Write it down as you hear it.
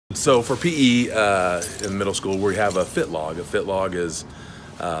So for PE in middle school, we have a fit log. A fit log is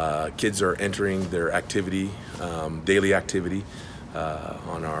kids are entering their activity, daily activity,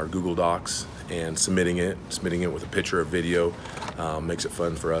 on our Google Docs and submitting it with a picture or video. Makes it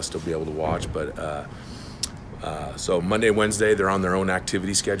fun for us to be able to watch. But so Monday, Wednesday, they're on their own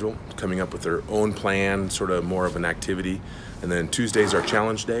activity schedule, coming up with their own plan, sort of more of an activity. And then Tuesday's our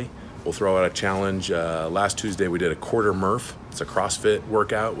challenge day. We'll throw out a challenge. Last Tuesday we did a quarter Murph. It's a CrossFit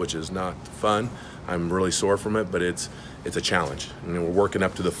workout, which is not fun. I'm really sore from it, but it's a challenge. And we're working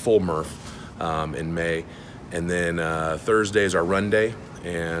up to the full Murph in May. And then Thursday is our run day,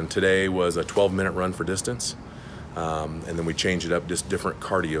 and today was a 12-minute run for distance. And then we change it up, just different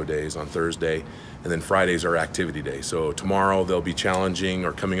cardio days on Thursday. And then Friday's our activity day. So tomorrow they'll be challenging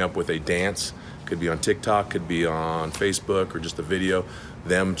or coming up with a dance. Could be on TikTok, could be on Facebook, or just a video.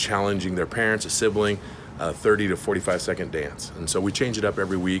 Them challenging their parents, a sibling, a 30 to 45-second dance. And so we change it up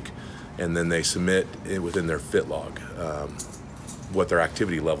every week, and then they submit it within their fit log, what their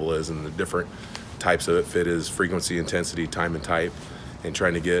activity level is, and the different types of it. Fit is frequency, intensity, time, and type, and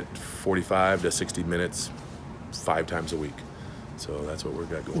trying to get 45 to 60 minutes 5 times a week. So that's what we've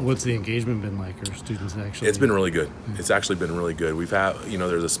got going. What's the engagement been like? Are students actually? It's been really good. It's actually been really good. We've had,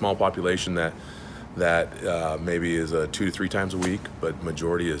 there's a small population that maybe is 2 to 3 times a week, but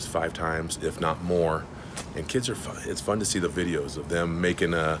majority is 5 times, if not more. And kids are fun. It's fun to see the videos of them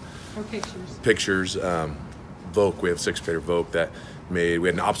making pictures. Vogue, we have 6th grader Vogue that we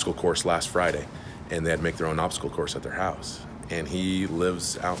had an obstacle course last Friday, and they had to make their own obstacle course at their house. And he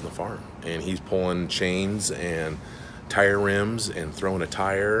lives out in the farm, and he's pulling chains and tire rims and throwing a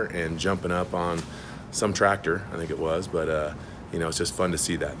tire and jumping up on some tractor, I think it was. But it's just fun to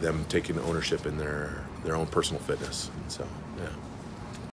see that, them taking ownership in their own personal fitness. So yeah.